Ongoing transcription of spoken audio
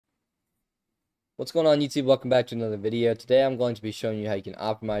What's going on, YouTube? Welcome back to another video. Today I'm going to be showing you how you can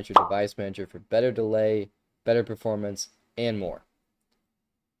optimize your device manager for better delay, better performance, and more.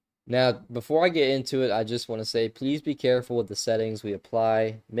 Now, before I get into it, I just want to say please be careful with the settings we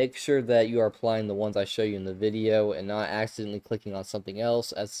apply. Make sure that you are applying the ones I show you in the video and not accidentally clicking on something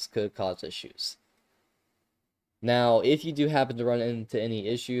else, as this could cause issues. Now, if you do happen to run into any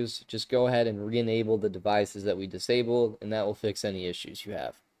issues, just go ahead and re-enable the devices that we disabled, and that will fix any issues you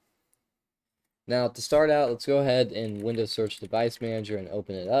have. Now, to start out, let's go ahead and Windows search Device Manager and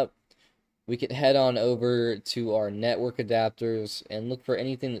open it up. We can head on over to our network adapters and look for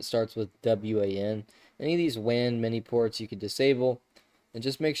anything that starts with WAN. Any of these WAN mini ports you can disable, and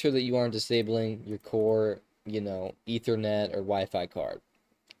just make sure that you aren't disabling your core, Ethernet or Wi-Fi card.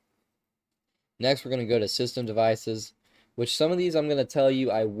 Next, we're going to go to System Devices, which some of these I'm going to tell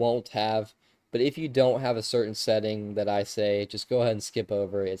you I won't have, but if you don't have a certain setting that I say, just go ahead and skip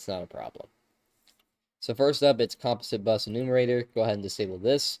over it. It's not a problem. So first up, it's Composite Bus Enumerator. Go ahead and disable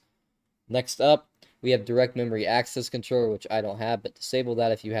this. Next up, we have Direct Memory Access Controller, which I don't have, but disable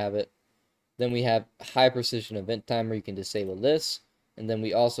that if you have it. Then we have High Precision Event Timer. You can disable this. And then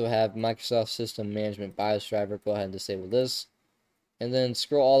we also have Microsoft System Management BIOS Driver. Go ahead and disable this. And then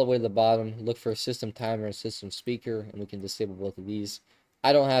scroll all the way to the bottom, look for System Timer and System Speaker, and we can disable both of these.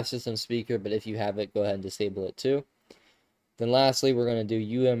 I don't have System Speaker, but if you have it, go ahead and disable it too. Then lastly, we're going to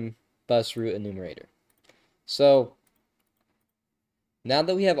do UM Bus Route Enumerator. So now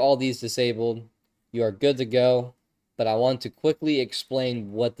that we have all these disabled, you are good to go, but I want to quickly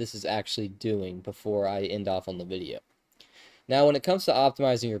explain what this is actually doing before I end off on the video. Now, when it comes to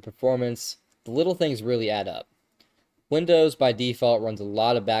optimizing your performance, the little things really add up. Windows by default runs a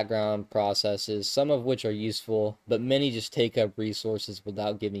lot of background processes, some of which are useful, but many just take up resources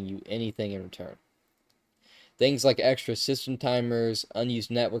without giving you anything in return. Things like extra system timers,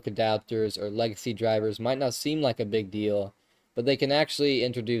 unused network adapters, or legacy drivers might not seem like a big deal, but they can actually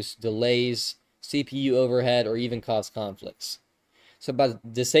introduce delays, CPU overhead, or even cause conflicts. So by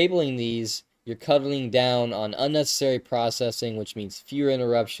disabling these, you're cutting down on unnecessary processing, which means fewer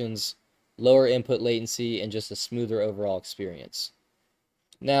interruptions, lower input latency, and just a smoother overall experience.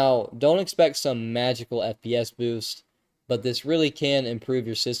 Now, don't expect some magical FPS boost, but this really can improve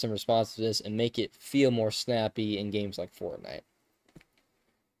your system responsiveness and make it feel more snappy in games like Fortnite.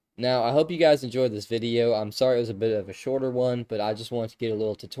 Now, I hope you guys enjoyed this video. I'm sorry it was a bit of a shorter one, but I just wanted to get a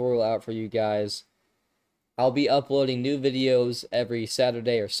little tutorial out for you guys. I'll be uploading new videos every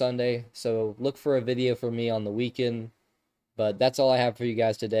Saturday or Sunday, so look for a video from me on the weekend. But that's all I have for you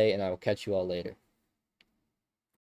guys today, and I will catch you all later.